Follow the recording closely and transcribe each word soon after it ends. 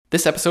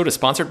This episode is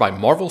sponsored by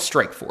Marvel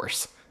Strike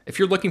Force. If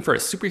you're looking for a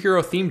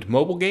superhero-themed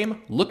mobile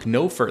game, look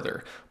no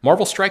further.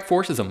 Marvel Strike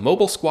Force is a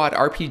mobile squad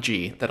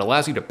RPG that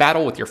allows you to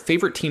battle with your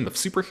favorite team of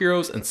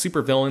superheroes and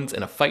supervillains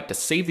in a fight to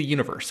save the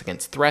universe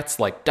against threats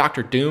like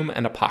Doctor Doom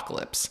and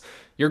Apocalypse.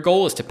 Your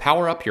goal is to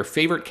power up your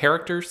favorite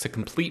characters to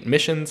complete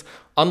missions,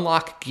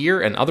 unlock gear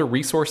and other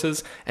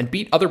resources, and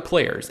beat other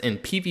players in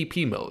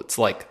PvP modes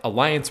like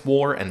Alliance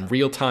War and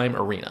Real-Time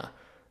Arena.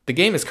 The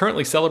game is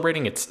currently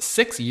celebrating its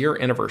 6-year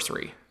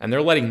anniversary, and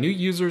they're letting new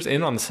users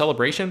in on the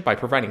celebration by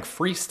providing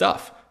free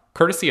stuff,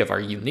 courtesy of our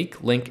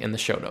unique link in the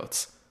show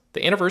notes.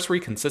 The anniversary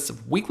consists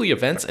of weekly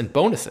events and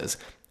bonuses,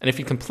 and if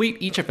you complete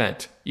each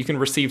event, you can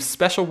receive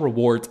special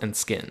rewards and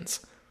skins.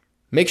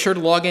 Make sure to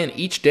log in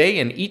each day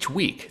and each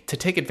week to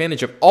take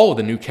advantage of all of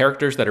the new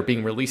characters that are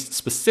being released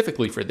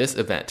specifically for this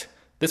event.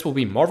 This will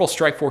be Marvel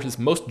Strike Force's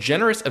most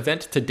generous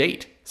event to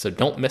date, so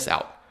don't miss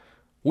out.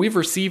 We've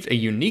received a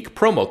unique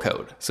promo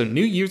code, so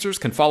new users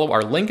can follow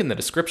our link in the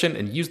description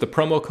and use the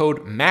promo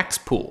code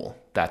MAXPOOL.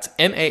 That's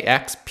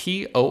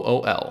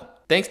MAXPOOL.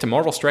 Thanks to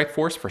Marvel Strike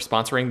Force for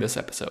sponsoring this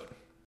episode.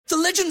 The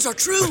legends are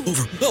true!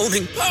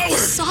 Overwhelming power! The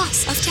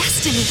sauce of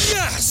destiny!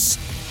 Yes!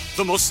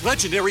 The most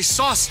legendary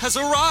sauce has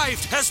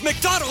arrived as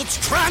McDonald's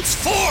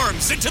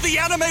transforms into the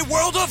anime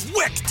world of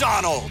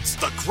WickDonald's.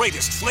 The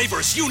greatest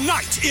flavors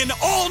unite in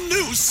all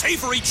new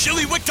savory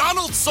chili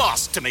McDonald's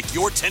sauce to make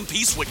your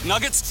 10-piece Wick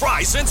Nuggets,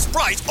 fries, and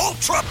Sprite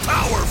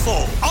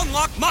ultra-powerful.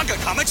 Unlock manga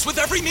comics with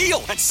every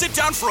meal and sit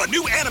down for a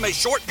new anime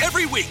short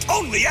every week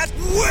only at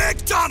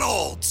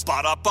WickDonald's.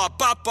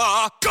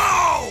 Ba-da-ba-ba-ba,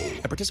 go!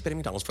 At participating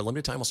McDonald's for a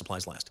limited time while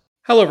supplies last.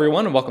 Hello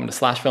everyone and welcome to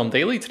Slash Film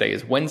Daily. Today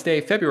is Wednesday,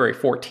 February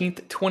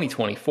 14th,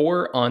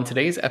 2024. On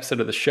today's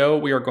episode of the show,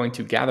 we are going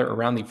to gather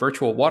around the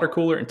virtual water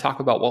cooler and talk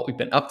about what we've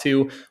been up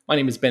to. My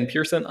name is Ben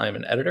Pearson. I am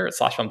an editor at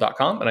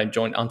slashfilm.com, and I'm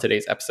joined on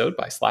today's episode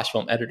by Slash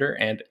Film editor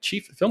and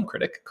chief film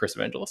critic, Chris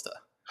Evangelista.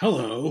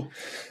 Hello.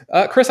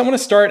 Chris, I want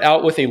to start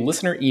out with a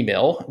listener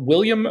email.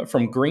 William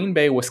from Green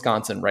Bay,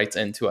 Wisconsin writes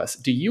into us,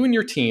 do you and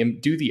your team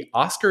do the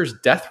Oscars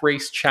Death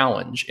Race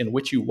Challenge in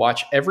which you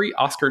watch every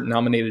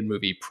Oscar-nominated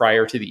movie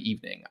prior to the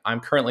evening? I'm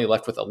currently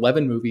left with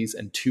 11 movies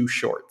and 2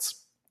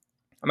 shorts.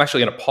 I'm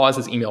actually going to pause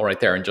his email right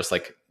there and just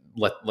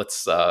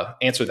let's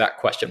answer that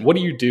question. What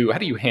do you do? How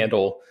do you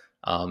handle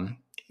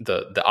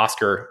the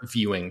Oscar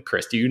viewing,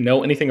 Chris? Do you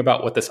know anything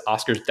about what this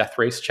Oscars Death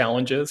Race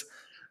Challenge is?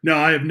 No,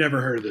 I have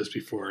never heard of this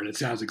before, and it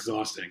sounds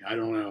exhausting. I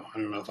don't know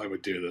if I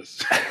would do this.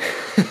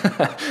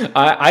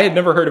 I had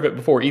never heard of it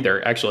before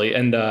either, actually,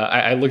 and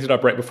I looked it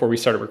up right before we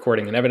started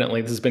recording, and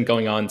evidently this has been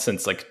going on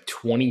since like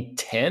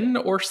 2010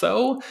 or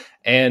so,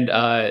 and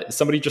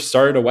somebody just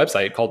started a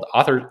website called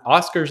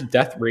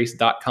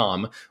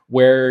OscarsDeathRace.com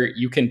where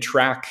you can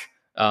track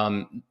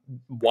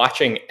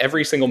watching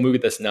every single movie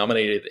that's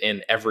nominated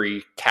in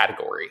every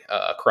category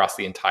across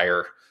the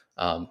entire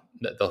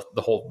the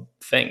whole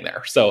thing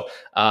there. So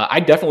I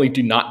definitely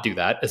do not do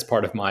that as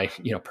part of my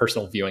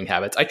personal viewing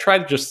habits. I try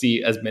to just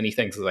see as many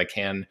things as I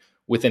can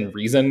within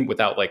reason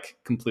without like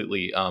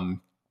completely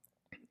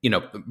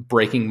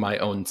breaking my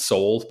own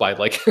soul by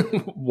like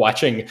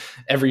watching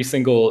every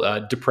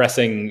single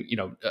depressing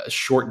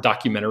short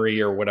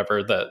documentary or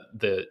whatever.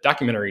 The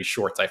documentary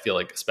shorts I feel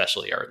like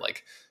especially are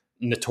like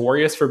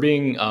notorious for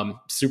being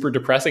super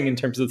depressing in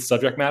terms of the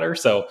subject matter.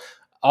 So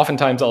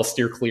oftentimes I'll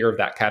steer clear of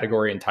that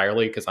category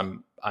entirely because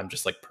I'm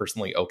just like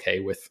personally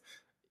okay with,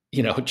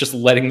 just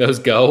letting those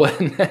go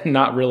and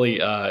not really,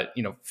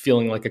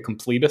 feeling like a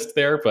completist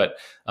there. But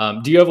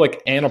do you have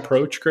like an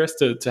approach, Chris,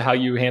 to how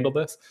you handle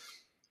this?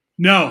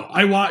 No,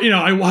 I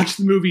watch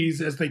the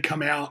movies as they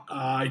come out.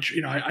 I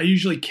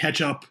usually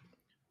catch up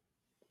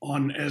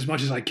on as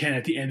much as I can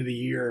at the end of the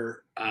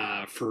year.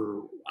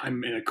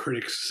 I'm in a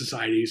critics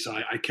society, so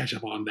I catch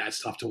up on that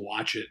stuff to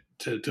watch it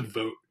to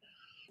vote.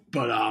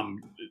 But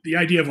the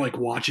idea of like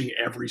watching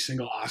every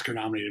single Oscar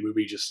nominated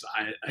movie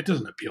it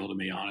doesn't appeal to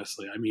me,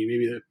 honestly. I mean,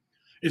 maybe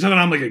it's not that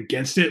I'm like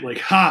against it. Like,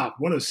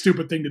 what a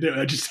stupid thing to do.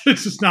 It's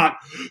just not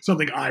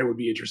something I would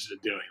be interested in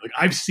doing. Like,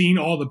 I've seen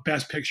all the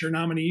Best Picture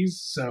nominees,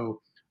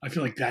 so I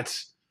feel like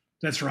that's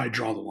where I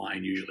draw the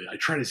line. Usually, I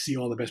try to see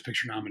all the Best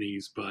Picture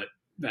nominees, but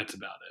that's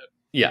about it.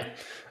 Yeah.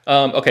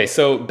 Okay,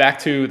 so back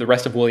to the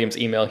rest of William's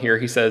email here.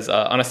 He says,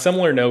 on a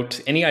similar note,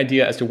 any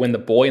idea as to when The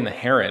Boy and the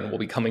Heron will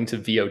be coming to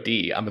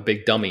VOD? I'm a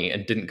big dummy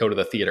and didn't go to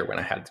the theater when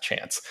I had the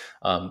chance.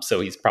 So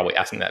he's probably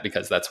asking that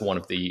because that's one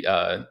of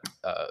the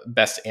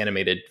best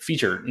animated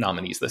feature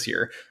nominees this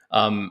year.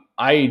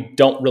 I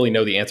don't really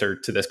know the answer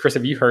to this. Chris,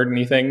 have you heard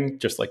anything?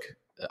 Just like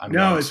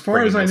No, as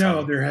far as I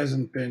know, there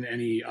hasn't been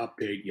any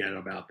update yet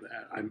about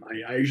that.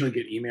 I usually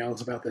get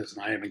emails about this,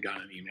 and I haven't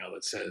gotten an email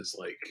that says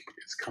like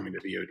it's coming to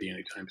VOD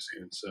anytime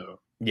soon. So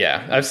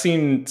yeah, I've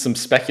seen some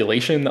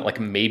speculation that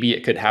like maybe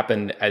it could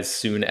happen as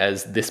soon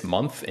as this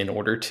month in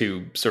order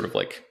to sort of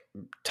like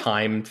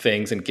time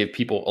things and give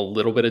people a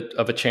little bit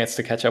of a chance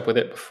to catch up with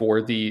it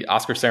before the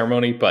Oscar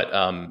ceremony. But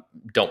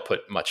don't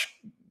put much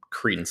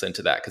credence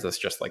into that because it's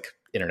just like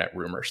internet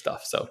rumor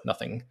stuff. So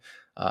nothing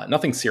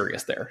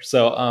serious there.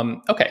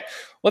 So, okay,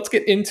 let's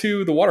get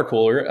into the water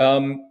cooler.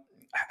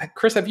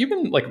 Chris, have you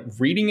been like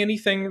reading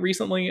anything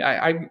recently?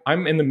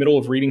 I'm in the middle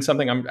of reading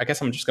something. I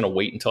guess I'm just going to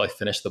wait until I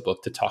finish the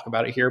book to talk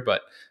about it here.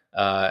 But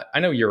I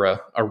know you're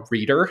a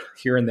reader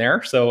here and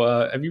there.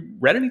 So have you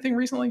read anything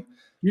recently?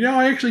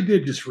 I actually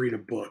did just read a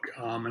book,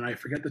 and I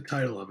forget the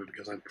title of it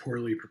because I'm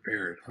poorly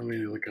prepared. I'm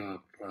going to look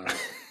up.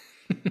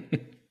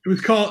 It was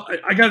called,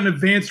 I got an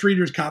advanced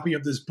reader's copy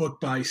of this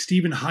book by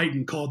Stephen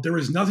Hayden called There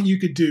Was Nothing You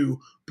Could Do,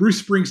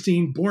 Bruce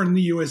Springsteen, Born in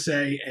the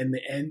USA, and the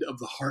End of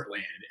the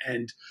Heartland.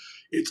 And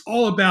it's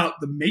all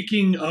about the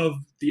making of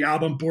the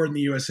album Born in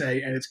the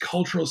USA and its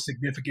cultural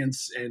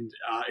significance. And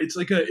it's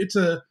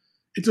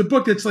a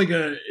book that's like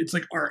a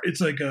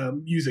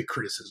music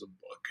criticism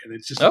book. And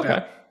it's just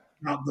about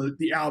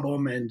the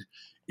album and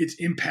its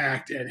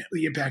impact and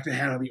the impact it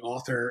had on the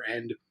author.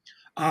 And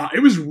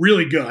it was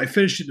really good. I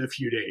finished it in a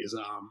few days.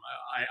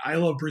 I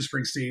love Bruce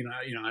Springsteen.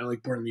 I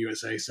like Born in the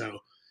USA, so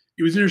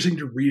it was interesting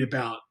to read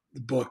about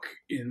the book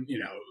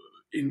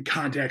in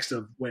context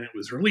of when it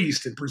was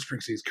released and Bruce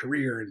Springsteen's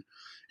career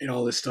and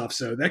all this stuff.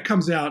 So that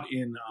comes out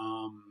in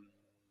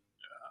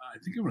I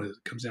think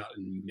it comes out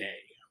in May.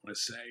 I want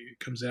to say it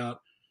comes out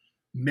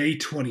May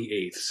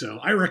 28th. So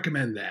I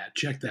recommend that.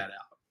 Check that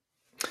out.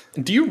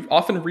 Do you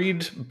often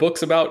read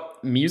books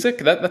about music?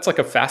 That's like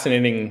a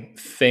fascinating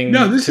thing.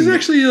 No, this is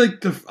actually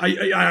like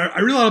I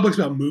read a lot of books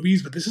about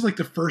movies, but this is like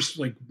the first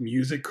like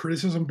music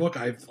criticism book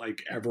I've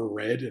like ever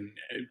read, and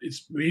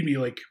it's made me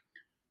like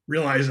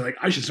realize like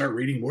I should start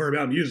reading more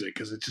about music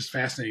because it's just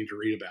fascinating to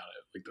read about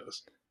it like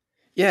this.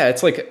 Yeah,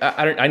 it's like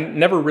I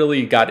never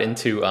really got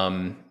into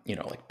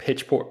like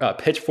Pitchfork,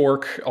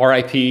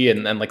 RIP,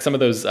 and like some of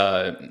those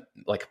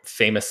like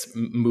famous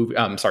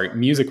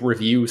music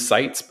review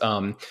sites.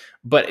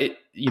 But it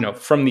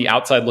from the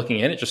outside looking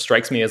in, it just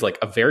strikes me as like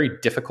a very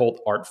difficult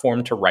art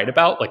form to write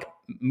about. Like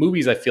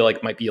movies, I feel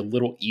like might be a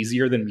little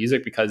easier than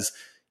music because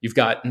you've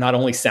got not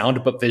only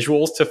sound but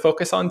visuals to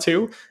focus on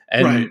too,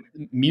 and right.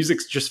 Music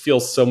just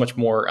feels so much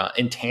more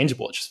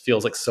intangible. It just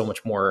feels like so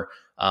much more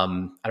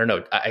I don't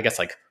know. I guess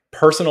like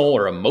personal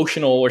or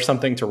emotional or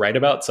something to write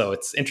about. So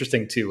it's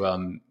interesting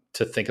to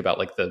think about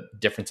like the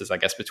differences, I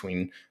guess,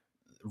 between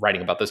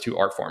writing about those two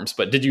art forms.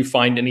 But did you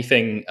find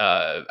anything,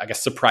 I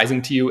guess,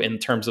 surprising to you in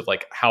terms of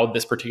like how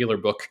this particular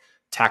book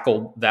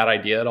tackled that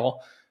idea at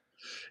all?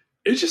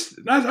 It's just,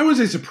 I wouldn't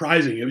say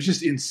surprising. It was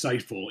just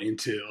insightful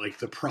into like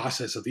the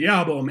process of the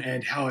album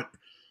and how it,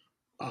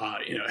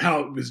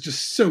 how it was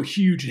just so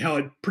huge and how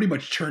it pretty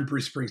much turned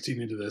Bruce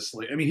Springsteen into this.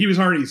 Like, I mean, he was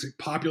already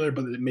popular,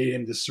 but it made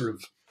him this sort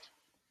of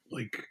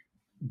like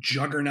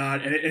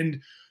juggernaut.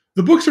 And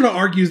the book sort of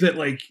argues that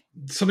like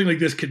something like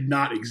this could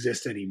not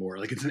exist anymore.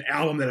 Like it's an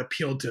album that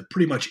appealed to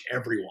pretty much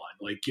everyone.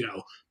 Like,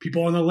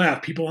 people on the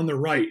left, people on the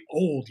right,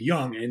 old,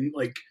 young, and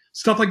like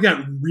stuff like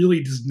that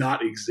really does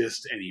not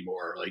exist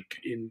anymore. Like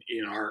in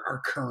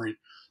our current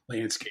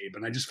landscape.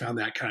 And I just found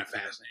that kind of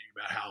fascinating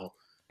about how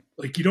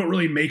like you don't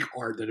really make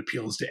art that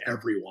appeals to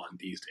everyone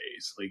these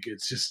days. Like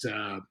it's just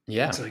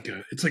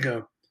it's like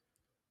a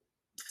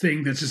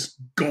thing that's just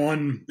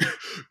gone.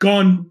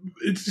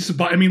 It's just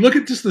about, I mean, look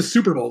at just the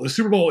Super Bowl. The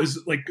Super Bowl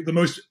is like the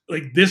most,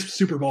 like this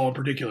Super Bowl in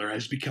particular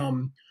has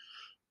become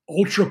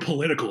ultra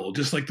political,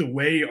 just like the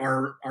way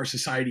our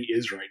society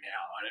is right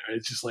now.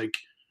 It's just like,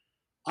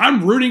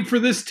 I'm rooting for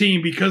this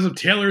team because of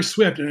Taylor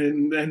Swift,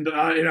 and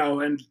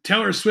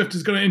Taylor Swift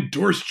is going to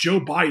endorse Joe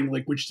Biden,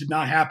 like, which did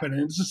not happen.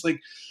 And it's just like,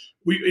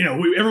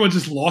 everyone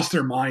just lost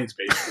their minds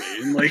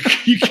basically. And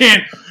like, you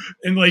can't,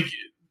 and like,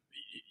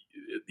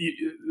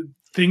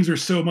 things are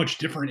so much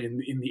different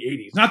in the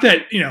 80s. Not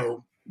that,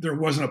 there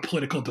wasn't a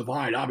political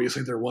divide.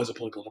 Obviously there was a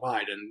political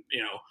divide, and,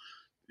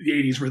 the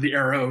 80s were the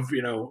era of,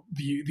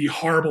 the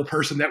horrible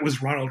person that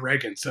was Ronald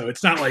Reagan. So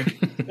it's not like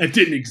that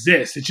didn't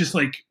exist. It's just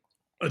like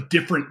a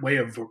different way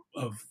of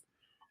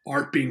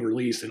art being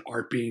released and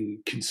art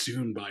being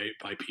consumed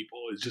by people.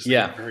 It's just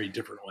a very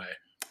different way.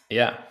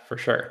 Yeah, for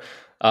sure.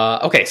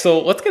 Okay, so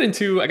let's get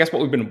into, I guess,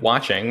 what we've been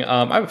watching.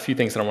 I have a few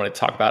things that I want to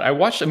talk about. I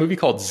watched a movie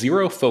called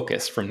Zero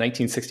Focus from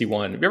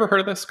 1961. Have you ever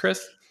heard of this,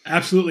 Chris?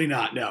 Absolutely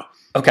not, no.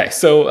 Okay,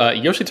 so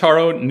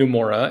Yoshitaro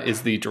Nomura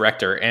is the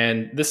director,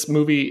 and this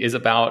movie is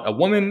about a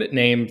woman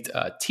named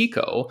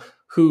Tiko,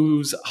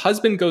 whose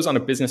husband goes on a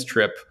business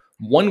trip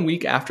 1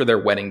 week after their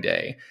wedding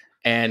day.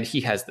 And he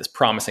has this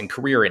promising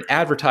career in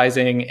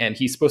advertising, and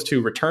he's supposed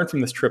to return from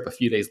this trip a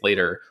few days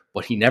later,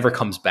 but he never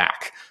comes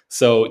back.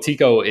 So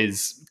Tico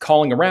is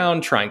calling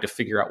around, trying to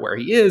figure out where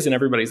he is, and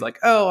everybody's like,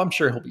 oh, I'm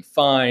sure he'll be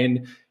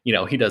fine.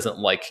 He doesn't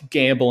like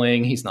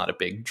gambling. He's not a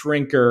big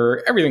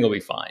drinker. Everything will be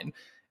fine.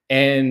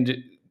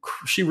 And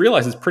she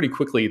realizes pretty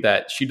quickly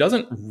that she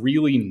doesn't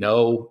really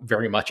know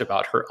very much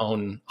about her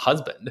own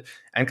husband,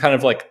 and kind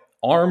of like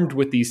armed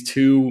with these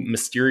two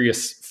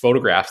mysterious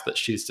photographs that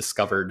she's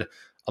discovered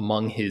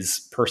among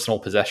his personal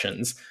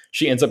possessions,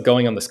 she ends up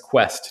going on this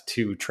quest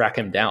to track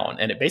him down.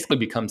 And it basically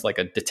becomes like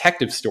a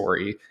detective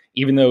story,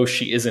 even though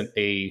she isn't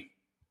a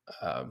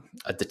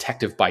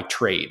detective by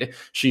trade.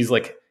 She's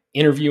like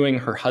interviewing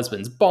her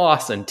husband's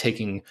boss and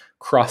taking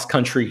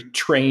cross-country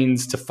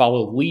trains to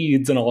follow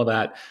leads and all of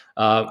that.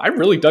 I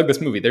really dug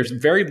this movie. There's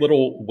very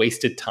little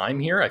wasted time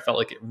here. I felt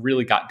like it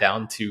really got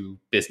down to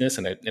business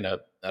in an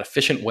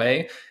efficient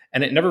way,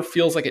 and it never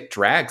feels like it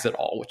drags at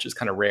all, which is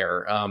kind of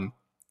rare.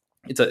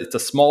 It's a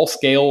small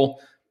scale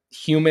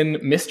human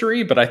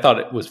mystery, but I thought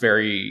it was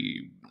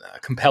very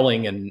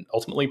compelling and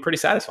ultimately pretty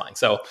satisfying.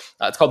 So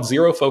it's called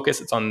Zero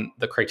Focus. It's on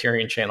the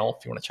Criterion channel.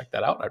 If you want to check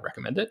that out, I'd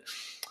recommend it.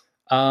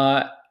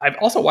 I've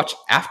also watched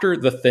After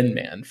the Thin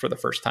Man for the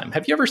first time.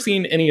 Have you ever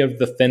seen any of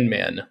the Thin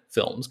Man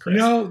films, Chris?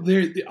 No,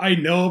 I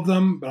know of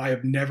them, but I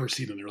have never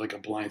seen them. They're like a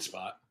blind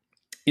spot.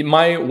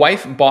 My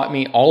wife bought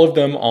me all of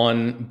them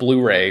on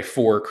Blu-ray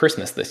for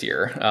Christmas this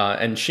year.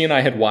 And she and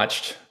I had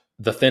watched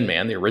The Thin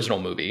Man, the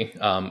original movie,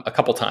 a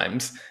couple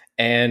times.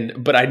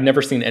 But I'd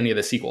never seen any of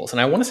the sequels.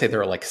 And I want to say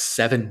there are like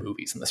 7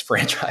 movies in this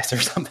franchise or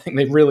something.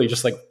 They really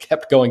just like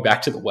kept going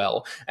back to the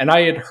well. And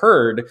I had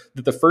heard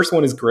that the first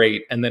one is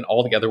great. And then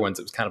all the other ones,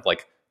 it was kind of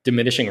like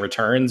diminishing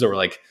returns, or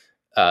like,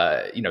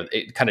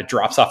 it kind of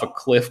drops off a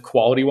cliff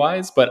quality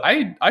wise. But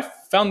I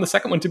found the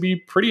second one to be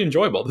pretty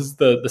enjoyable. This is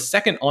the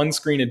second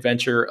on-screen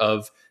adventure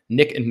of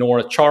Nick and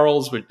Nora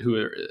Charles,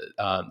 who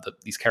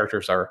these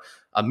characters are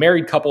a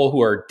married couple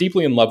who are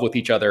deeply in love with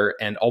each other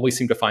and always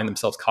seem to find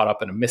themselves caught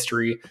up in a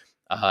mystery.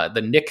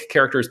 The Nick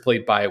character is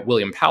played by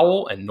William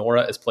Powell, and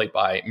Nora is played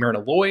by Myrna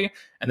Loy,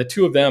 and the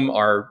two of them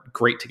are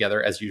great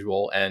together as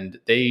usual. And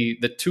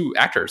the two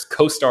actors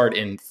co-starred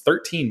in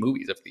 13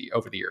 movies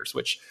over the years,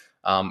 which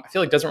I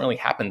feel like doesn't really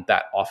happen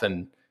that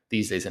often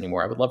these days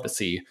anymore. I would love to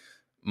see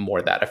more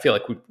of that. I feel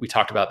like we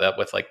talked about that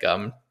with like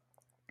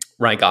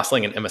Ryan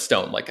Gosling and Emma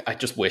Stone. Like, I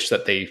just wish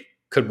that they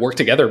could work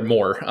together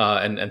more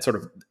and sort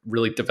of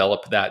really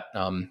develop that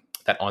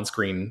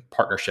on-screen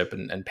partnership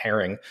and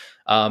pairing.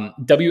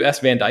 W.S.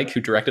 Van Dyke,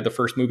 who directed the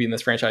first movie in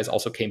this franchise,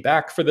 also came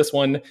back for this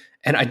one.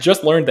 And I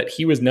just learned that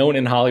he was known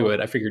in Hollywood.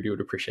 I figured you would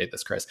appreciate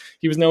this, Chris.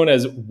 He was known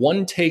as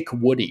One Take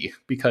Woody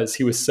because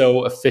he was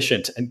so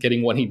efficient at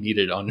getting what he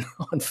needed on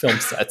film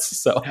sets.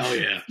 So Hell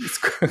yeah. it's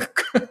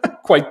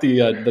quite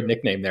the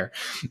nickname there.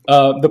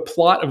 The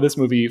plot of this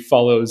movie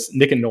follows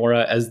Nick and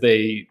Nora as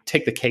they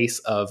take the case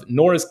of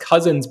Nora's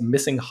cousin's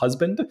missing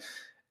husband.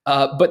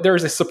 But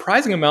there's a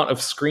surprising amount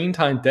of screen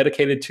time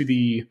dedicated to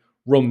the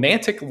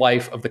romantic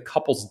life of the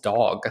couple's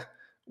dog,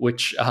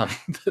 which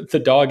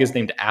the dog is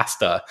named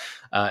Asta,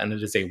 and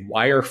it is a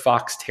wire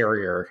fox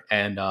terrier.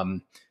 And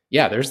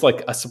there's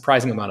like a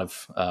surprising amount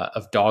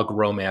of dog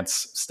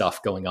romance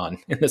stuff going on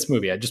in this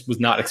movie. I just was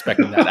not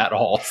expecting that at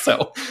all.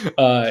 So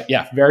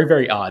very,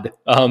 very odd.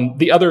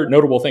 The other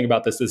notable thing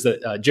about this is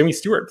that Jimmy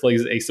Stewart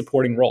plays a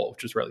supporting role,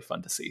 which is really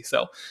fun to see.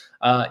 So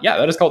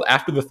that is called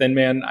After the Thin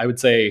Man. I would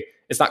say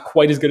it's not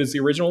quite as good as the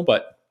original,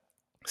 but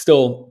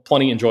still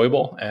plenty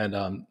enjoyable.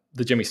 And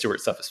the Jimmy Stewart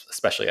stuff,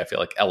 especially, I feel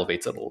like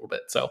elevates it a little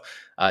bit. So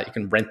you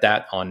can rent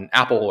that on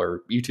Apple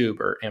or YouTube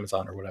or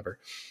Amazon or whatever.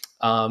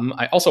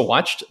 I also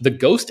watched The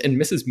Ghost and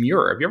Mrs.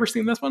 Muir. Have you ever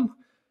seen this one?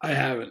 I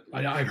haven't.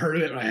 I've heard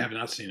of it, but I have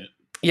not seen it.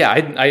 Yeah,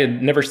 I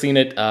had never seen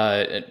it.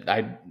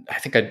 I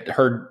think I'd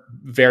heard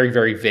very,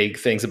 very vague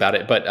things about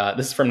it. But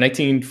this is from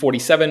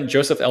 1947.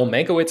 Joseph L.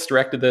 Mankiewicz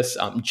directed this.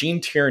 Gene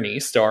Tierney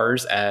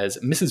stars as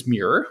Mrs.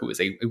 Muir, who is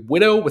a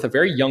widow with a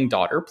very young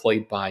daughter,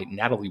 played by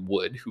Natalie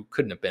Wood, who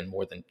couldn't have been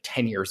more than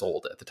 10 years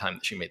old at the time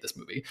that she made this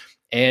movie.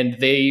 And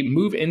they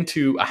move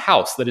into a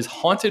house that is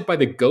haunted by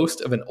the ghost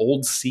of an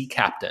old sea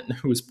captain,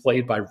 who is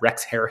played by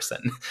Rex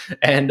Harrison.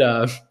 And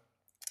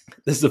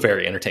this is a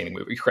very entertaining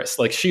movie, Chris.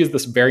 Like, she is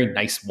this very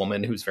nice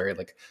woman who's very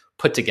like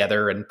put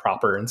together and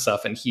proper and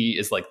stuff. And he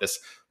is like this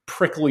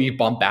prickly,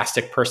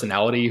 bombastic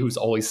personality who's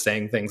always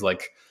saying things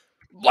like,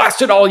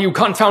 "Blast it all, you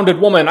confounded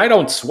woman. I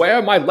don't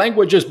swear. My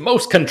language is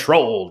most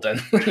controlled."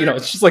 And,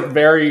 it's just like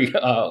very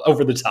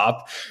over the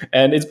top.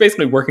 And it's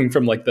basically working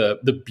from like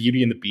the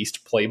Beauty and the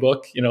Beast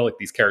playbook. Like,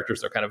 these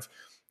characters are kind of,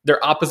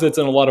 they're opposites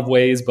in a lot of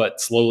ways, but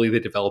slowly they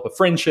develop a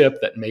friendship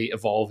that may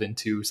evolve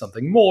into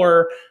something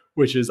more,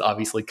 which is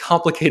obviously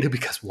complicated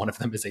because one of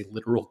them is a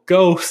literal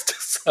ghost.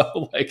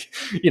 So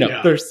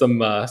there's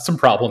some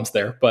problems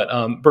there.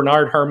 But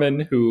Bernard Herrmann,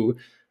 who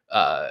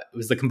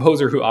was the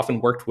composer who often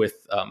worked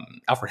with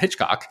Alfred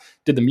Hitchcock,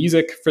 did the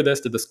music for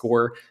this, did the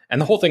score. And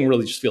the whole thing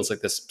really just feels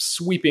like this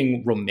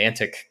sweeping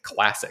romantic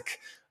classic.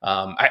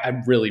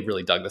 I really,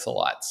 really dug this a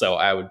lot. So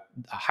I would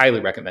highly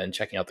recommend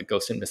checking out The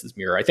Ghost and Mrs.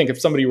 Muir. I think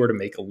if somebody were to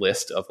make a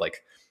list of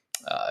like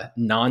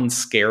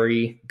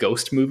non-scary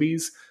ghost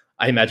movies,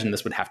 I imagine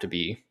this would have to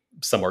be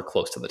somewhere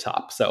close to the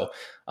top. So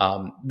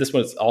this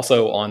was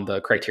also on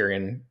the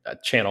Criterion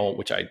channel,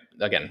 which I,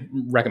 again,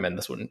 recommend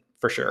this one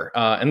for sure.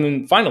 And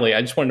then finally,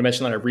 I just wanted to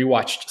mention that I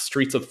rewatched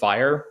Streets of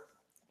Fire.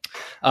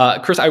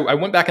 Chris, I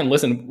went back and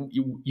listened.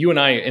 You and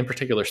I in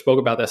particular spoke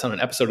about this on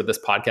an episode of this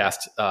podcast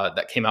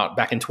that came out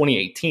back in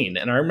 2018.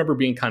 And I remember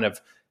being kind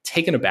of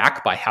taken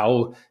aback by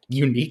how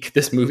unique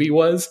this movie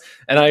was.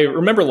 And I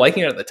remember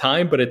liking it at the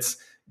time, but it's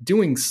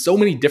doing so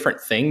many different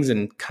things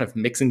and kind of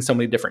mixing so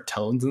many different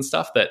tones and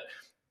stuff that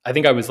I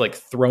think I was like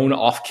thrown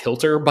off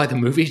kilter by the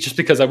movie just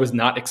because I was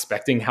not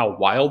expecting how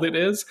wild it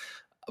is.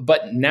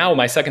 But now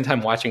my second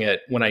time watching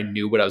it, when I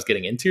knew what I was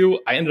getting into,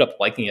 I ended up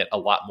liking it a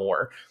lot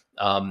more.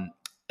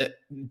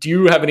 Do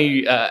you have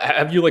any,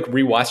 have you like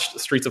rewatched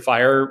Streets of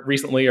Fire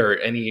recently, or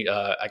any,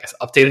 I guess,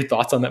 updated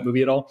thoughts on that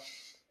movie at all?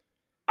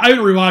 I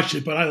haven't rewatched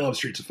it, but I love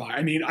Streets of Fire.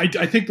 I mean,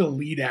 I think the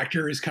lead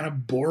actor is kind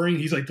of boring.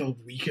 He's like the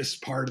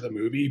weakest part of the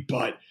movie,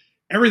 but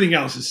everything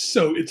else is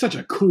it's such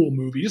a cool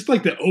movie. Just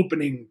like the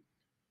opening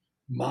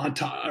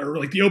montage, or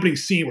like the opening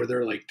scene where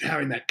they're like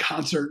having that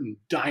concert and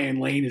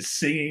Diane Lane is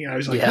singing. I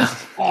was like, This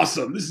is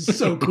awesome. This is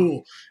so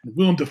cool. And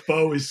Willem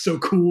Dafoe is so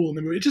cool in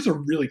the movie. It's just a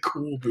really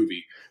cool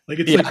movie. Like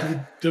it's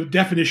like the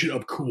definition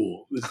of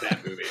cool is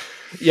that movie.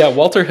 Yeah,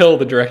 Walter Hill,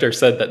 the director,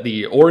 said that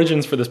the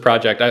origins for this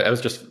project, I was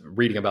just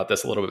reading about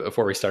this a little bit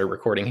before we started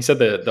recording. He said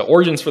the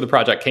origins for the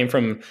project came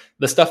from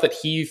the stuff that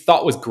he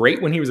thought was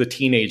great when he was a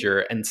teenager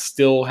and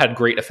still had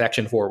great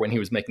affection for when he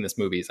was making this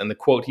movies. And the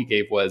quote he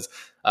gave was,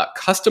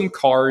 custom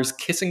cars,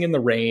 kissing in the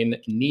rain,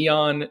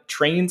 neon,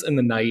 trains in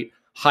the night,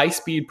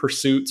 high-speed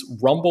pursuits,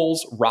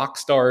 rumbles, rock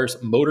stars,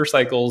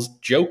 motorcycles,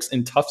 jokes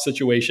in tough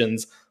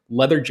situations,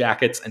 leather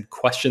jackets, and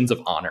questions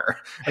of honor.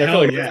 And I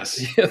feel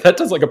like that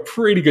does like a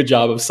pretty good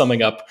job of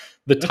summing up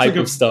the type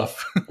of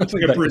stuff. That's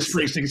like a Bruce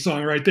Springsteen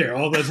song right there.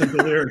 All that's like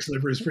the lyrics of the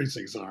Bruce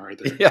Springsteen song right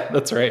there. Yeah,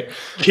 that's right.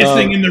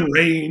 Kissing in the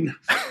rain.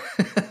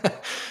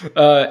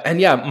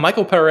 And yeah,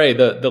 Michael Paré,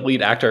 the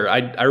lead actor,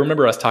 I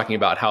remember us talking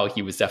about how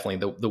he was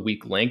definitely the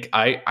weak link.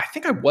 I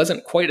think I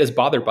wasn't quite as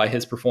bothered by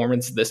his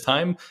performance this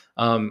time.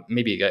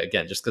 Maybe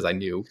again, just because I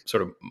knew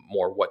sort of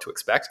more what to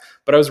expect.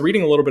 But I was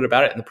reading a little bit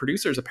about it, and the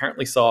producers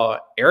apparently saw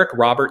Eric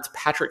Roberts,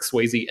 Patrick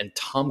Swayze, and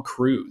Tom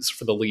Cruise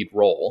for the lead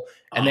role.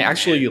 And they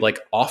actually like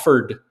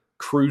offered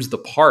Cruise the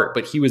part,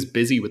 but he was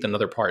busy with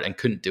another part and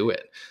couldn't do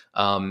it.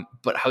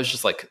 But I was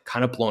just like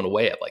kind of blown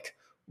away at like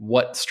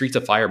what Streets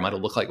of Fire might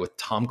have looked like with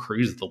Tom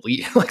Cruise as the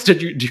lead. Like, do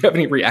you have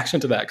any reaction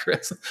to that,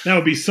 Chris? That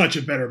would be such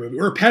a better movie.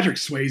 Or Patrick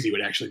Swayze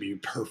would actually be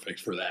perfect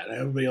for that.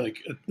 It would be like,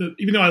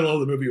 even though I love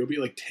the movie, it would be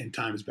like 10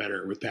 times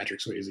better with Patrick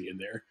Swayze in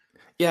there.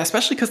 Yeah,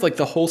 especially because like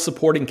the whole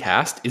supporting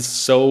cast is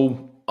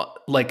so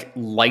like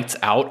lights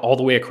out all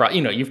the way across.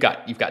 You know, you've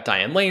got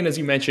Diane Lane, as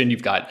you mentioned,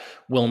 you've got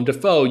Willem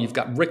Dafoe, you've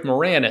got Rick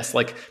Moranis.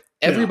 Like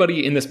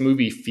everybody in this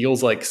movie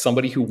feels like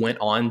somebody who went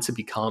on to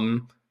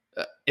become,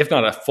 if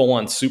not a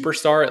full-on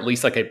superstar, at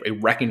least like a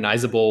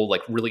recognizable,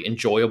 like really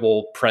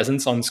enjoyable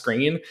presence on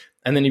screen.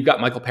 And then you've got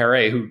Michael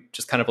Paré, who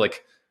just kind of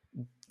like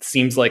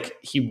seems like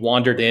he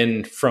wandered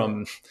in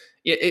from.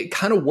 It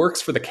kind of works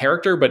for the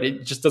character, but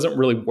it just doesn't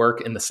really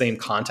work in the same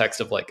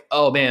context of like,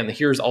 oh man,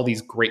 here's all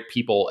these great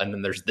people, and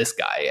then there's this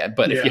guy.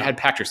 But if you had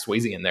Patrick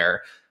Swayze in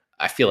there,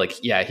 I feel like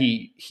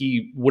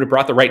he would have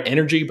brought the right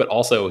energy, but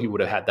also he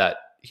would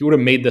have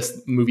made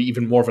this movie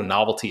even more of a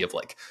novelty of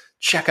like,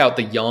 check out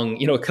the young,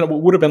 you know, it kind of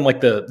would have been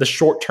like the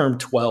short-term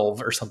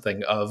 12 or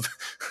something of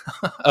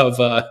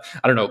I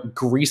don't know,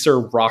 greaser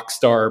rock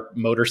star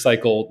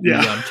motorcycle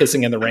neon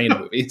kissing in the rain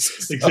movies.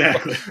 So,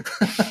 exactly.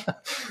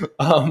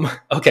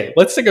 Okay,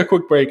 let's take a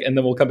quick break and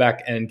then we'll come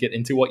back and get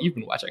into what you've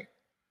been watching.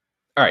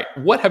 All right,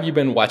 what have you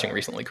been watching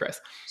recently, Chris?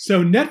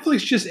 So Netflix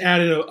just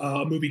added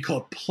a movie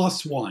called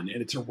Plus One,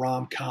 and it's a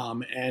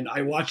rom-com, and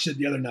I watched it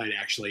the other night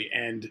actually,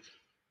 and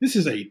this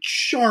is a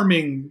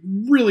charming,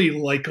 really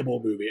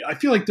likable movie. I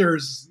feel like there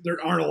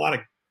aren't a lot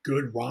of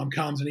good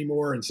rom-coms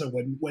anymore, and so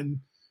when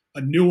a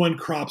new one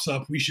crops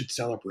up, we should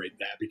celebrate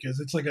that because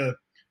it's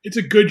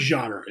a good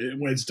genre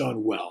when it's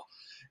done well.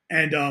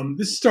 And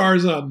this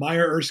stars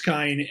Maya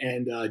Erskine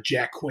and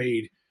Jack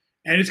Quaid,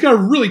 and it's got a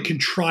really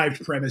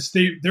contrived premise.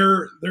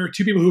 There are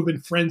two people who have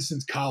been friends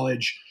since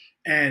college,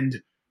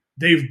 and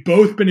they've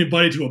both been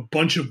invited to a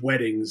bunch of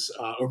weddings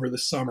over the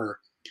summer.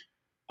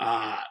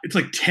 It's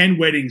like 10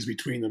 weddings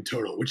between them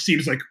total, which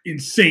seems like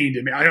insane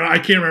to me. I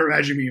can't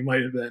imagine being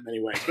invited to that many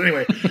weddings. But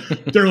anyway,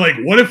 they're like,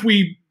 what if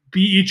we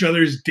beat each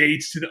other's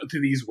dates to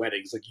these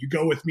weddings? Like, you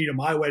go with me to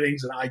my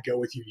weddings and I go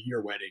with you to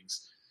your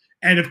weddings.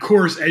 And of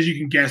course, as you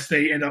can guess,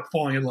 they end up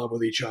falling in love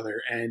with each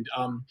other. And,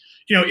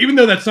 even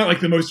though that's not like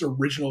the most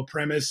original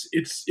premise,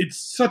 it's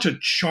such a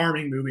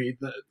charming movie.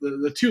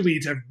 The two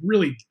leads have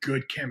really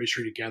good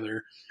chemistry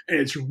together, and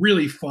it's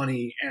really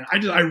funny.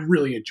 And I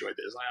really enjoyed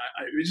this.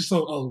 It's just a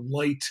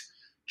light,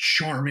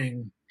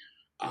 charming,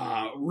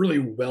 really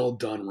well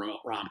done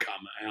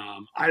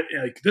rom-com. I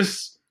like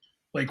this.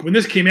 Like when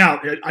this came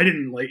out, I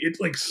didn't like it.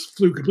 Like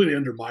flew completely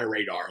under my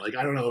radar. Like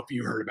I don't know if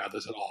you heard about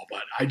this at all,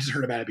 but I just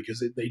heard about it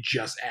because they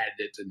just added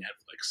it to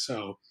Netflix.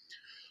 So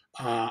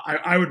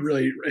I would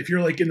really, if you're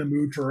like in the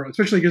mood for,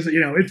 especially because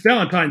it's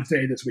Valentine's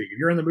Day this week. If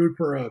you're in the mood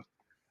for a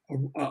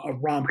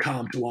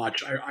rom-com to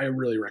watch, I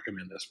really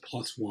recommend this.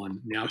 Plus One,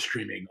 now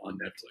streaming on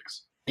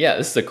Netflix. Yeah,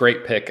 this is a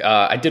great pick.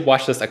 I did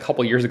watch this a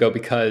couple years ago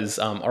because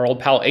our old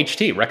pal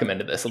HT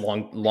recommended this a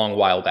long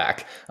while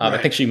back. Right.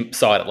 I think she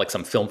saw it at like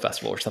some film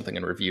festival or something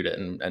and reviewed it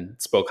and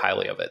spoke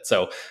highly of it.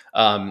 So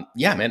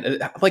yeah, man,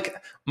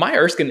 like Maya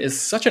Erskine is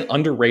such an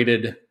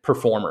underrated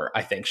performer.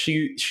 I think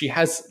she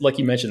has, like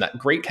you mentioned, that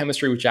great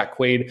chemistry with Jack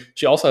Quaid.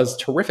 She also has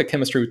terrific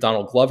chemistry with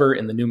Donald Glover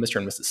in the new Mr.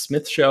 and Mrs.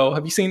 Smith show.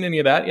 Have you seen any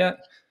of that yet?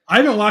 I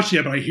haven't watched it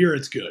yet, but I hear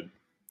it's good.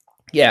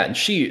 Yeah, and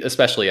she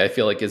especially, I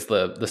feel like, is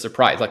the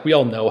surprise. Like we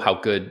all know how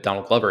good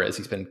Donald Glover is.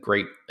 He's been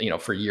great,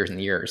 for years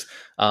and years.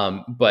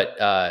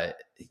 But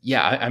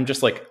yeah, I'm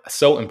just like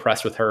so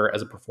impressed with her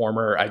as a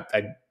performer.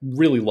 I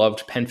really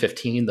loved Pen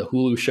 15, the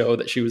Hulu show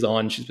that she was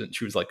on.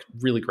 She was like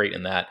really great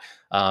in that.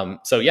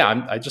 So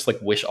yeah, I just like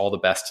wish all the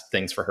best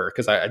things for her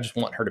because I just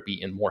want her to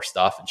be in more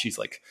stuff. And she's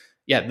like,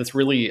 yeah, this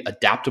really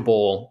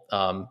adaptable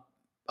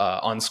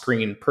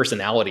on-screen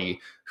personality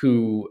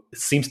who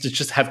seems to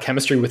just have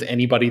chemistry with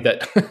anybody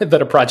that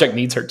that a project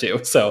needs her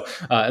to. So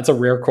it's a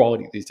rare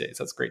quality these days.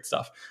 That's great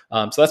stuff.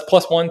 So that's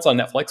Plus One. It's on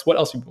Netflix. What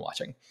else have you been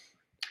watching?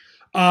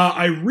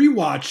 I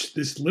rewatched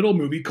this little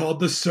movie called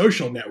The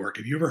Social Network.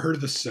 Have you ever heard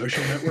of The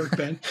Social Network,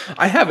 Ben?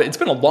 I haven't. It's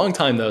been a long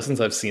time though since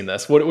I've seen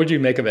this. What would you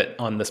make of it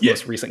on this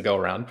most recent go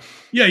around?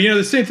 Yeah,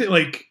 the same thing.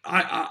 Like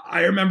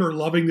I remember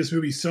loving this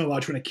movie so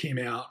much when it came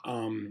out.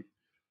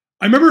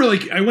 I remember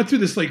like I went through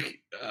this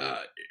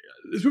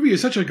this movie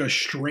is such like a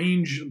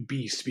strange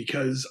beast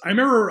because I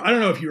don't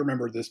know if you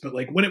remember this, but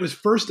like when it was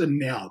first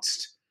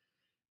announced,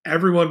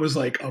 everyone was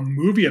like, a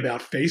movie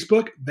about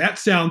Facebook? That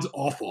sounds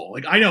awful.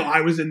 Like I know I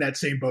was in that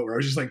same boat where I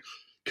was just like,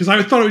 because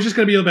I thought it was just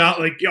going to be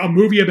about like a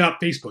movie about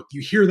Facebook.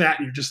 You hear that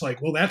and you're just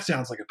like, well, that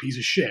sounds like a piece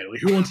of shit.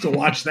 Like who wants to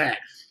watch that?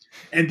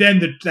 And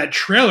then that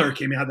trailer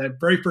came out, that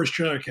very first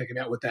trailer came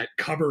out with that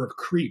cover of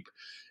Creep.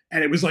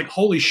 And it was like,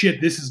 holy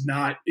shit, this is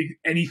not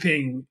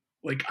anything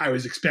like I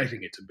was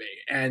expecting it to be.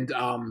 And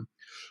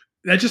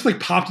that just like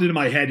popped into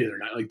my head the other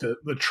night. Like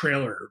the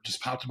trailer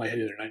just popped in my head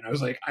the other night. And I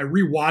was like, I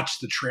rewatched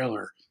the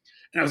trailer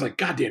and I was like,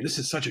 God damn, this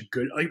is such a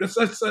good, like that's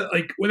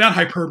like without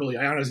hyperbole,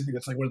 I honestly think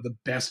that's like one of the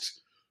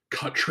best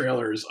cut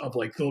trailers of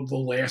like the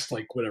last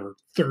like whatever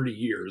 30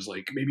 years,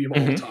 like maybe of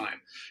all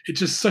time. It's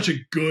just such a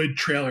good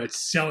trailer.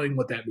 It's selling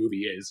what that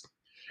movie is.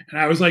 And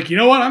I was like, you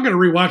know what? I'm going to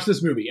rewatch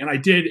this movie. And I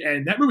did.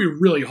 And that movie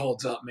really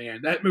holds up,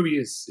 man. That movie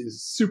is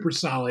super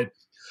solid.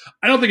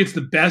 I don't think it's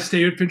the best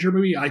David Fincher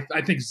movie.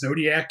 I think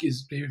Zodiac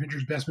is David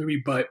Fincher's best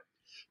movie, but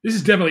this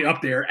is definitely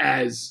up there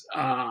as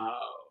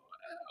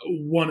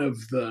one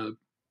of the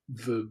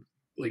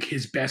like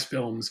his best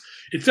films.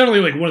 It's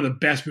definitely like one of the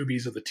best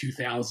movies of the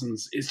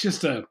 2000s. It's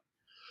just and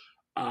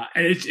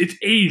it's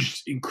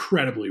aged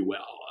incredibly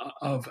well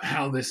of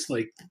how this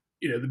like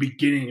the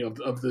beginning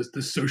of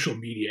the social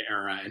media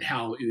era and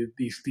how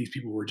these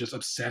people were just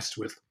obsessed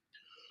with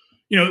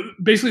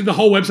basically the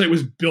whole website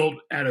was built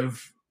out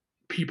of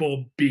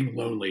people being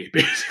lonely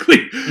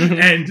basically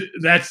and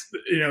that's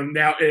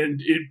now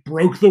and it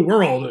broke the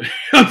world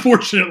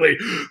unfortunately.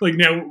 Like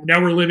now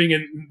we're living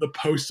in the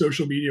post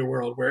social media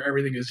world where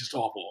everything is just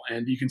awful,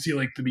 and you can see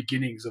like the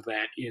beginnings of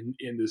that in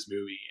this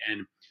movie,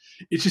 and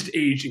it's just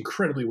aged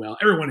incredibly well.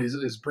 Everyone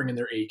is bringing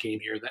their A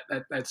game here.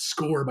 That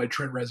score by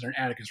Trent Reznor and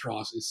Atticus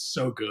Ross is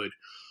so good.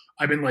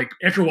 I've been like,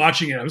 after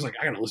watching it, I was like,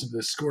 I gotta listen to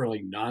this score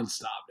like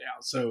nonstop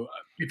now. So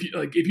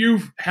if you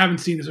haven't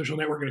seen The Social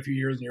Network in a few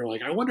years and you're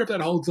like, I wonder if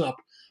that holds up,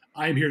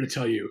 I'm here to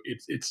tell you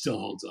it still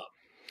holds up.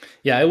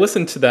 Yeah, I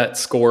listen to that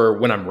score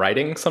when I'm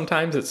writing.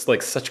 Sometimes it's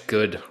like such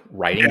good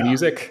writing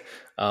music.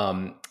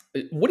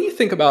 What do you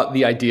think about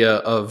the idea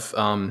of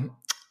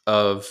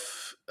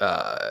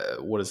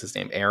what is his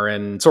name?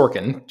 Aaron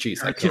Sorkin.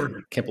 Jeez, I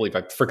can't believe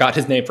I forgot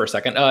his name for a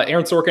second.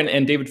 Aaron Sorkin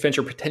and David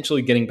Fincher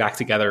potentially getting back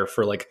together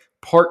for like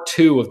part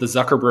 2 of the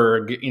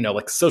Zuckerberg,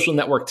 like Social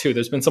Network 2.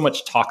 There's been so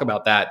much talk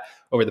about that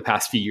over the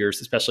past few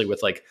years, especially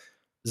with like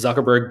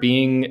Zuckerberg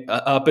being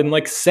up in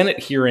like Senate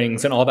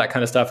hearings and all that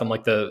kind of stuff, and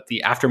like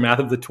the aftermath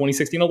of the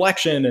 2016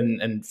 election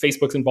and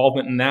Facebook's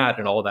involvement in that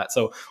and all of that.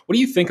 So what do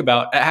you think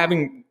about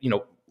having,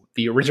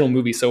 the original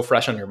movie so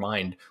fresh on your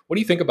mind? What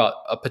do you think about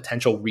a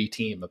potential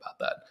re-team about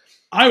that?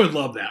 I would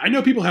love that. I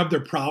know people have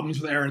their problems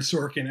with Aaron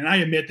Sorkin, and I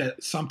admit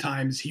that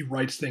sometimes he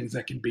writes things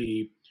that can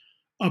be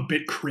a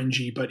bit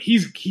cringy, but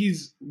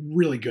he's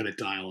really good at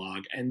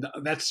dialogue, and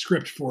that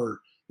script for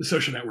The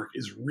Social Network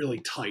is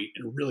really tight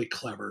and really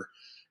clever.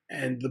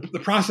 And the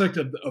prospect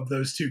of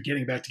those two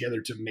getting back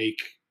together to make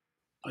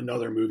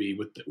another movie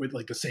with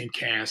like the same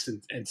cast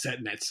and set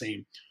in that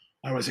same,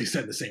 I don't want to say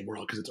set in the same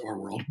world because it's our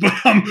world, but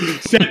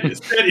set in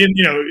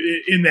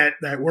in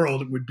that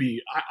world would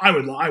be, I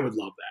would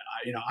love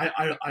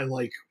that. I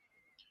like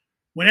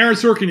when Aaron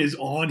Sorkin is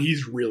on,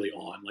 he's really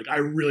on. Like I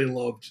really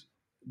loved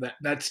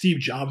that Steve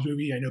Jobs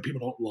movie. I know people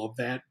don't love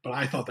that, but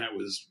I thought that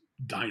was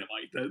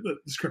dynamite. The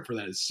script for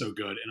that is so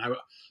good, and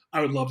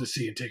I would love to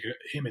see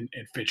him and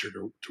Fincher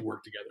to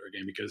work together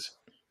again, because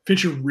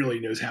Fincher really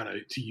knows how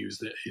to use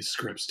his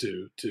scripts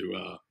to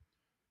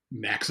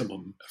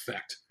maximum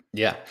effect.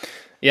 Yeah.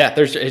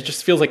 It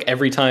just feels like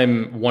every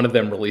time one of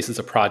them releases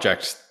a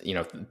project,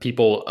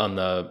 people on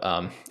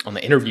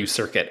the interview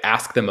circuit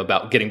ask them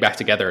about getting back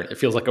together. It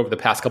feels like over the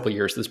past couple of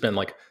years, there's been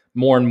like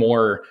more and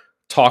more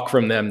talk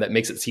from them that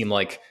makes it seem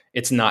like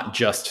it's not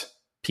just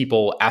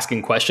people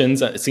asking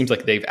questions. It seems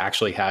like they've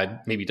actually had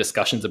maybe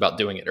discussions about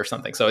doing it or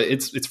something. So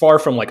it's far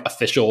from like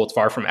official. It's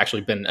far from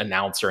actually been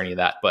announced or any of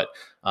that. But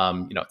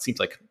it seems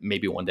like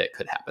maybe one day it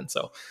could happen.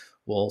 So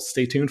we'll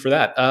stay tuned for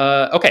that.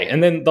 Okay.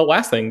 And then the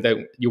last thing that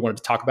you wanted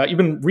to talk about, you've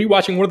been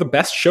rewatching one of the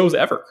best shows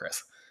ever,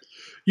 Chris.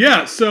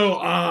 Yeah, so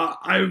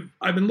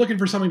I've been looking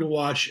for something to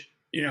watch,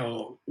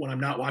 when I'm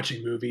not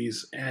watching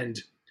movies, and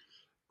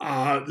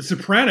The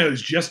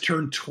Sopranos just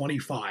turned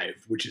 25,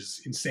 which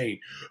is insane.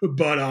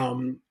 But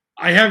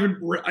I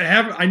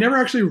never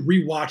actually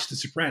rewatched The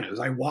Sopranos.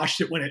 I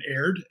watched it when it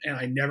aired, and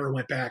I never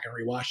went back and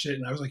rewatched it.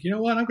 And I was like, you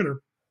know what, I'm gonna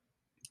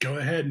go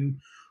ahead and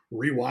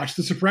rewatch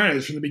The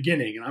Sopranos from the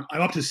beginning. And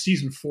I'm up to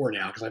season 4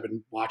 now because I've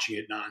been watching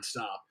it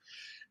nonstop.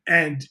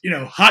 And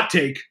hot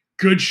take,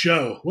 good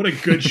show. What a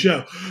good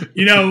show.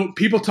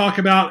 People talk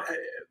about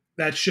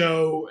that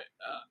show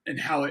and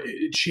how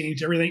it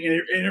changed everything,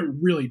 and it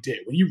really did.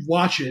 When you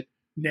watch it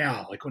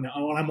now, like when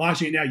I'm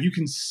watching it now, you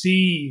can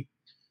see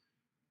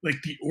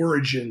like the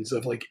origins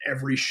of like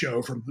every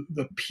show from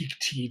the peak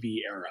TV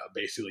era,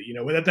 basically.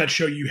 Without that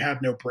show, you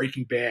have no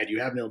Breaking Bad, you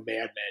have no Mad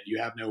Men,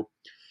 you have no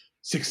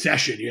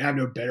Succession, you have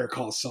no Better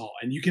Call Saul,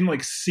 and you can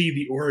like see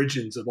the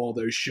origins of all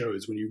those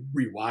shows when you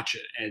rewatch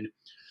it. And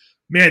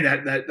man,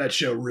 that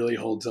show really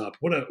holds up.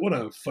 What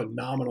a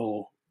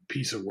phenomenal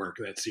piece of work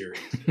that series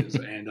is.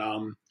 And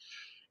I'm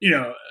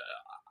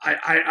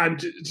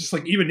just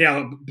like, even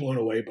now, blown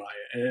away by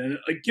it. And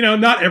like,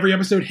 not every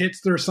episode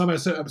hits. There are some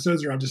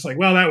episodes where I'm just like,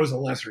 well, that was a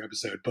lesser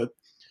episode, but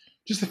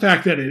just the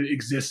fact that it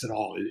exists at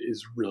all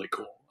is really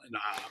cool. And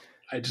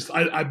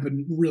I've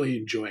been really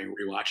enjoying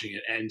rewatching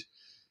it. And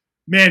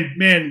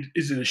man,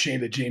 is it a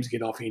shame that James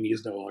Gandolfini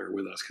is no longer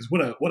with us, because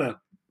what a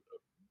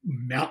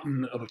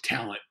mountain of a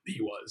talent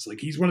he was. Like,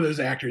 he's one of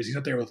those actors. He's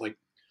up there with like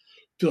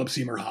Philip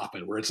Seymour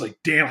Hoffman, where it's like,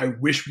 damn, I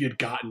wish we had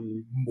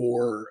gotten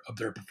more of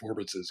their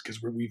performances,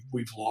 because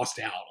we've lost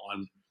out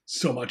on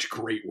so much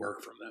great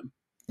work from them.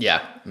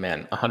 Yeah,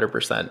 man,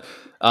 100%.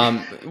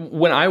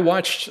 When I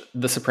watched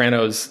The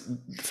Sopranos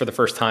for the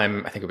first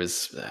time, I think it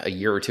was a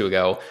year or two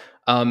ago,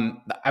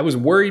 I was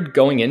worried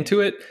going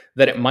into it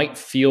that it might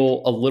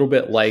feel a little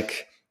bit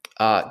like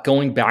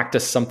going back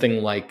to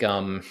something like,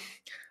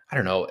 I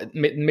don't know,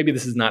 maybe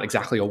this is not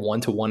exactly a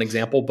one-to-one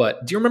example,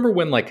 but do you remember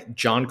when like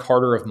John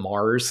Carter of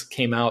Mars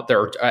came out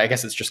there? I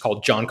guess it's just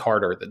called John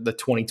Carter, the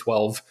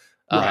 2012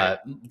 right.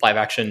 Live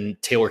action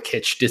Taylor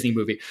Kitsch Disney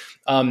movie.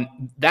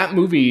 That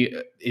movie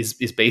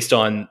is based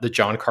on the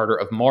John Carter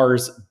of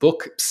Mars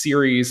book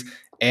series.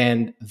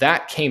 And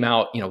that came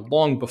out,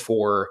 long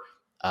before,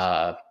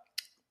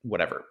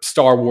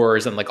 Star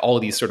Wars and like all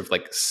of these sort of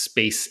like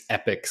space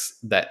epics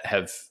that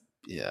have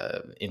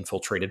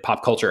infiltrated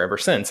pop culture ever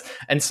since.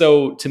 And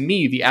so to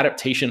me, the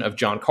adaptation of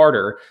John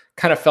Carter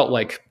kind of felt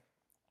like,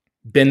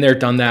 been there,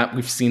 done that.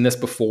 We've seen this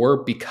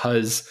before,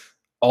 because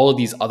all of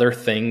these other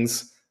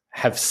things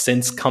have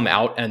since come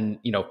out and,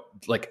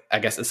 like, I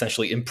guess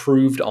essentially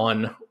improved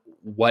on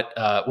what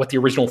the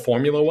original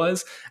formula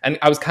was. And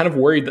I was kind of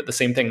worried that the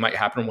same thing might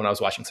happen when I was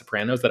watching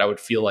Sopranos, that I would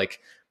feel like,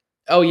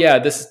 oh yeah,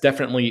 this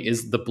definitely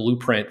is the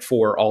blueprint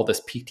for all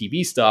this peak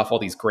TV stuff, all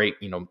these great,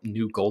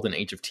 new golden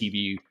age of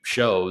TV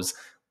shows.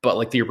 But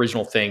like the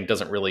original thing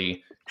doesn't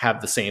really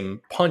have the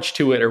same punch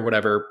to it or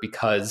whatever,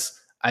 because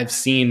I've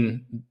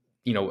seen,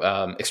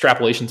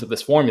 extrapolations of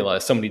this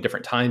formula so many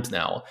different times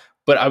now.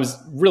 But I was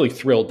really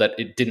thrilled that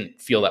it didn't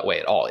feel that way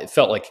at all. It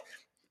felt like,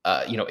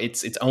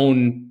 its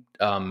own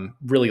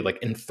really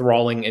like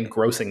enthralling,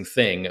 engrossing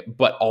thing,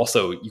 but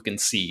also you can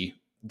see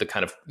the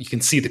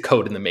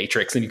code in the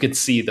matrix, and you can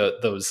see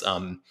those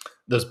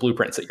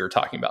blueprints that you're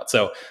talking about.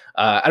 So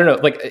I don't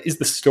know, like, is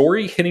the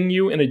story hitting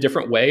you in a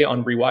different way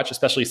on rewatch,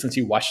 especially since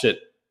you watched it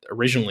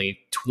originally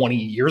 20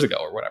 years ago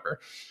or whatever?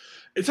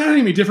 It's not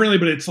hitting me differently,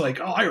 but it's like,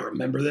 oh, I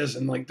remember this.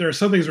 And like, there are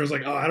some things where it's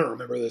like, oh, I don't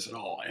remember this at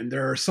all. And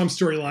there are some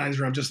storylines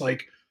where I'm just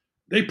like,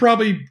 they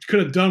probably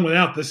could have done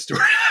without this story.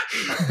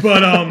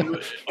 But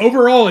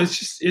overall, I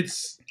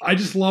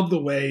just love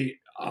the way,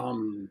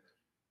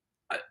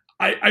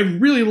 I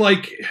really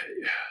like,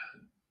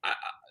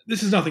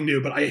 this is nothing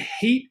new, but I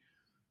hate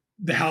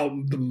how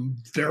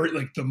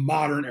the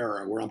modern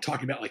era, where I'm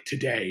talking about like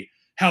today,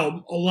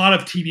 how a lot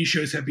of TV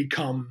shows have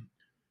become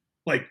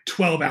like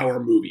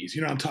 12-hour movies.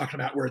 You know what I'm talking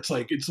about? Where it's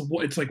like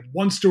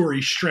one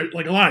story straight.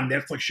 Like a lot of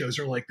Netflix shows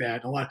are like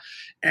that.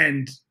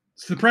 And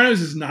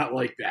Sopranos is not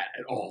like that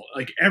at all.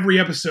 Like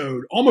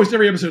almost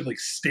every episode like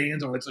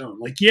stands on its own.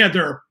 Like, yeah,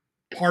 there are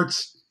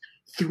parts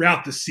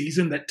throughout the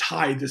season that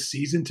tie the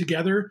season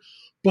together,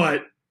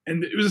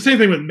 and it was the same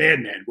thing with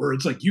Mad Men, where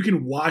it's like you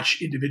can watch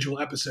individual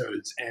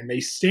episodes and they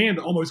stand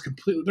almost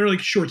completely. They're like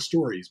short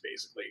stories,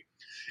 basically.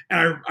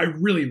 And I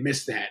really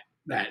miss that.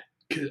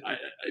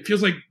 It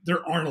feels like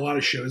there aren't a lot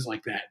of shows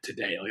like that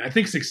today. Like, I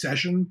think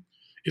Succession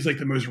is like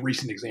the most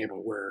recent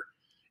example where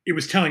it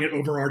was telling an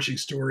overarching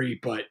story,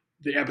 but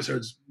the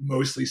episodes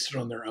mostly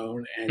stood on their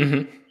own.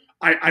 And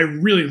I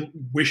really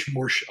wish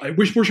more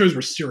shows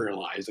were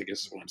serialized, I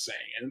guess is what I'm saying.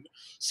 And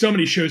so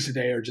many shows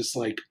today are just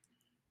like,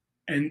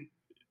 and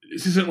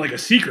this isn't like a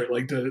secret.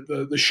 Like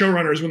the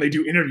showrunners, when they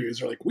do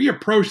interviews, are like, we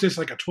approach this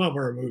like a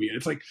 12-hour movie. And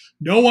it's like,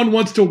 no one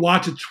wants to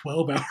watch a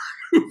 12-hour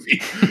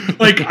movie.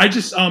 Like, I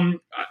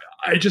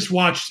just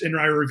watched and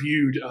I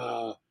reviewed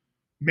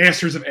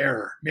Masters of the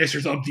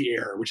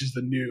Air, which is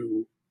the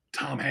new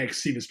Tom Hanks,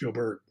 Steven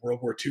Spielberg,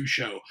 World War II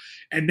show.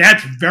 And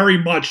that's very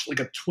much like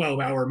a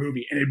 12-hour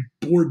movie. And it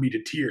bored me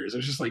to tears. I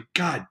was just like,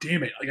 God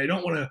damn it. Like, I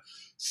don't want to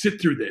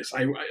sit through this.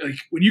 I like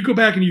when you go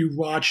back and you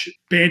watch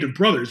Band of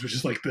Brothers, which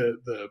is like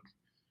the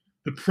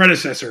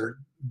predecessor,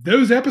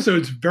 those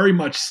episodes very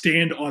much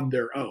stand on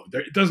their own.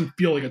 It doesn't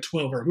feel like a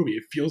 12-hour movie.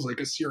 It feels like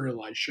a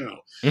serialized show.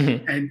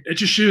 Mm-hmm. And it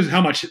just shows how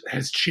much it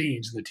has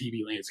changed in the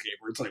TV landscape,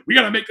 where it's like, we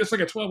got to make this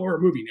like a 12-hour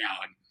movie now.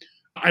 And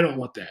I don't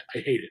want that. I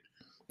hate it.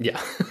 Yeah.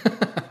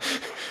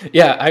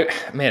 Yeah.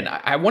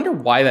 I wonder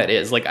why that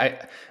is. Like,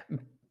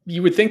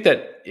 you would think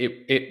that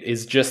it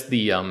is just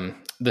the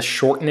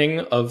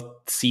shortening of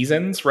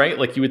seasons, right?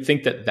 Like, you would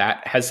think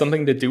that has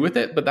something to do with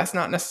it, but that's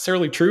not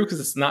necessarily true, because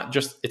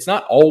it's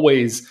not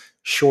always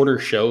shorter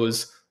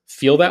shows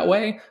feel that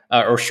way,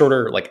 or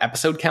shorter like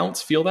episode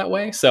counts feel that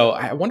way. So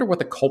I wonder what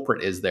the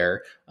culprit is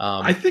there.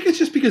 I think it's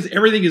just because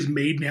everything is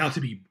made now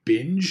to be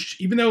binged,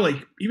 even though like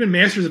even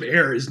Masters of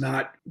Air it's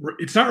not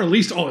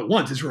released all at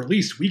once. It's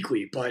released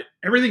weekly, but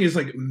everything is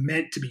like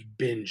meant to be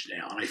binged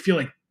now. And I feel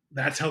like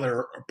that's how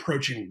they're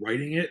approaching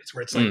writing it. It's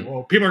where it's like,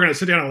 well, people are going to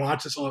sit down and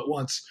watch this all at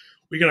once.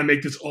 We got to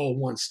make this all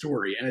one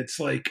story. And it's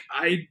like,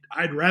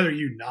 I'd rather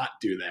you not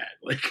do that.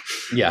 Like,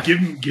 yeah,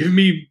 give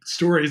me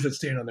stories that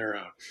stand on their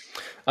own.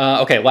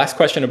 Okay. Last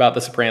question about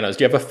The Sopranos.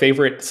 Do you have a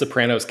favorite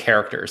Sopranos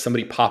character?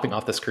 Somebody popping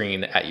off the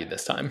screen at you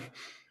this time?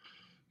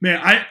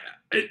 Man,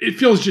 it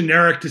feels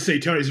generic to say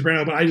Tony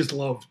Soprano, but I just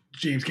love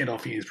James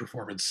Gandolfini's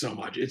performance so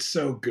much. It's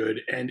so good.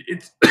 And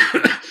it's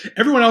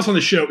everyone else on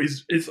the show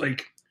is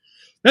like,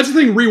 that's the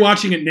thing.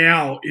 Rewatching it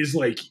now is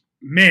like,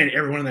 man,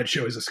 everyone on that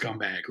show is a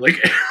scumbag.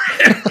 Like,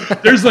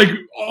 there's like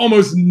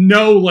almost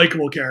no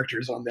likable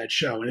characters on that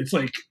show. And it's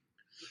like,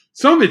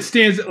 some of it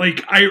stands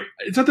like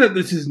it's not that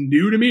this is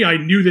new to me. I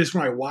knew this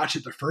when I watched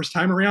it the first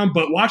time around,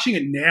 but watching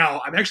it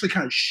now, I'm actually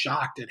kind of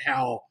shocked at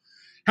how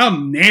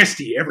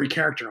nasty every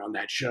character on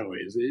that show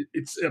is.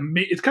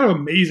 It's kind of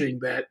amazing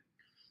that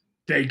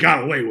they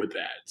got away with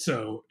that.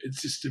 So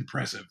it's just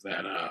impressive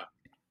that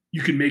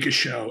you can make a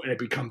show and it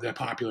becomes that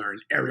popular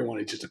and everyone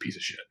is just a piece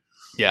of shit.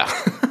 Yeah.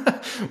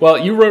 Well,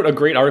 you wrote a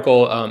great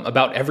article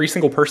about every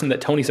single person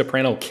that Tony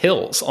Soprano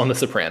kills on The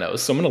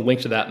Sopranos. So I'm going to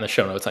link to that in the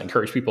show notes. I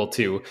encourage people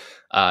to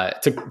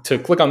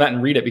click on that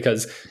and read it,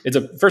 because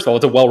first of all,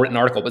 it's a well-written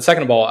article. But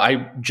second of all,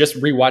 I just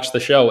rewatched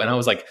the show and I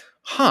was like,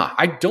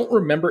 I don't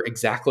remember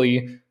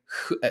exactly.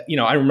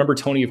 I remember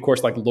Tony, of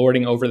course, like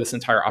lording over this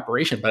entire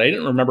operation, but I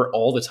didn't remember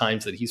all the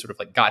times that he sort of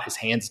like got his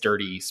hands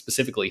dirty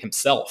specifically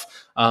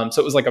himself.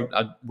 So it was like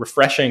a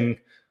refreshing,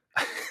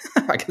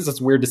 I guess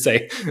it's weird to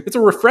say, it's a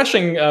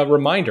refreshing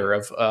reminder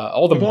of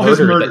all the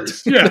murder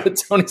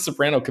that Tony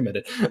Soprano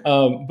committed.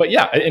 But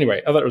yeah,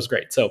 anyway, I thought it was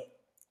great. So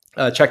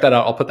check that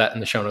out. I'll put that in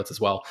the show notes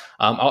as well.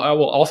 I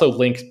will also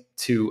link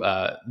to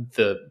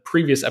the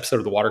previous episode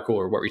of The Water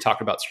Cooler where we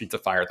talked about Streets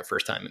of Fire the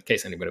first time, in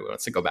case anybody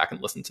wants to go back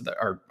and listen to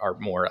our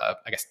more,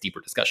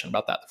 deeper discussion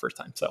about that the first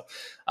time. So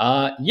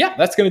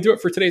that's going to do it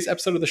for today's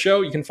episode of the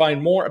show. You can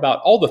find more about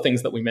all the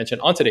things that we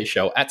mentioned on today's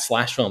show at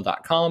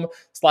slashfilm.com.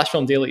 Slash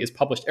Film Daily is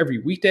published every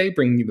weekday,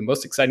 bringing you the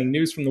most exciting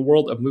news from the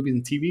world of movies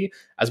and TV,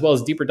 as well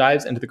as deeper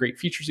dives into the great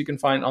features you can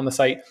find on the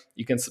site.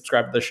 You can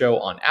subscribe to the show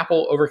on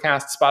Apple,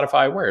 Overcast,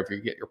 Spotify, wherever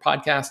you get your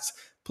podcasts.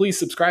 Please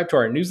subscribe to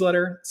our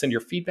newsletter, send your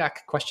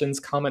feedback, questions,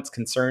 comments,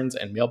 concerns,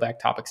 and mailbag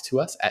topics to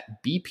us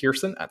at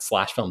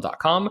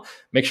bpearson@slashfilm.com.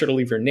 Make sure to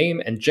leave your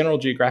name and general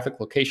geographic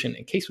location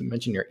in case we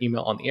mention your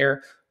email on the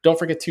air. Don't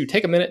forget to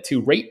take a minute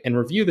to rate and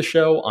review the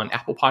show on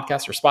Apple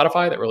Podcasts or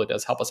Spotify. That really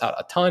does help us out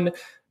a ton.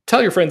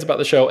 Tell your friends about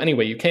the show any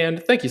way you can.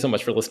 Thank you so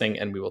much for listening,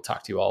 and we will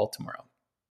talk to you all tomorrow.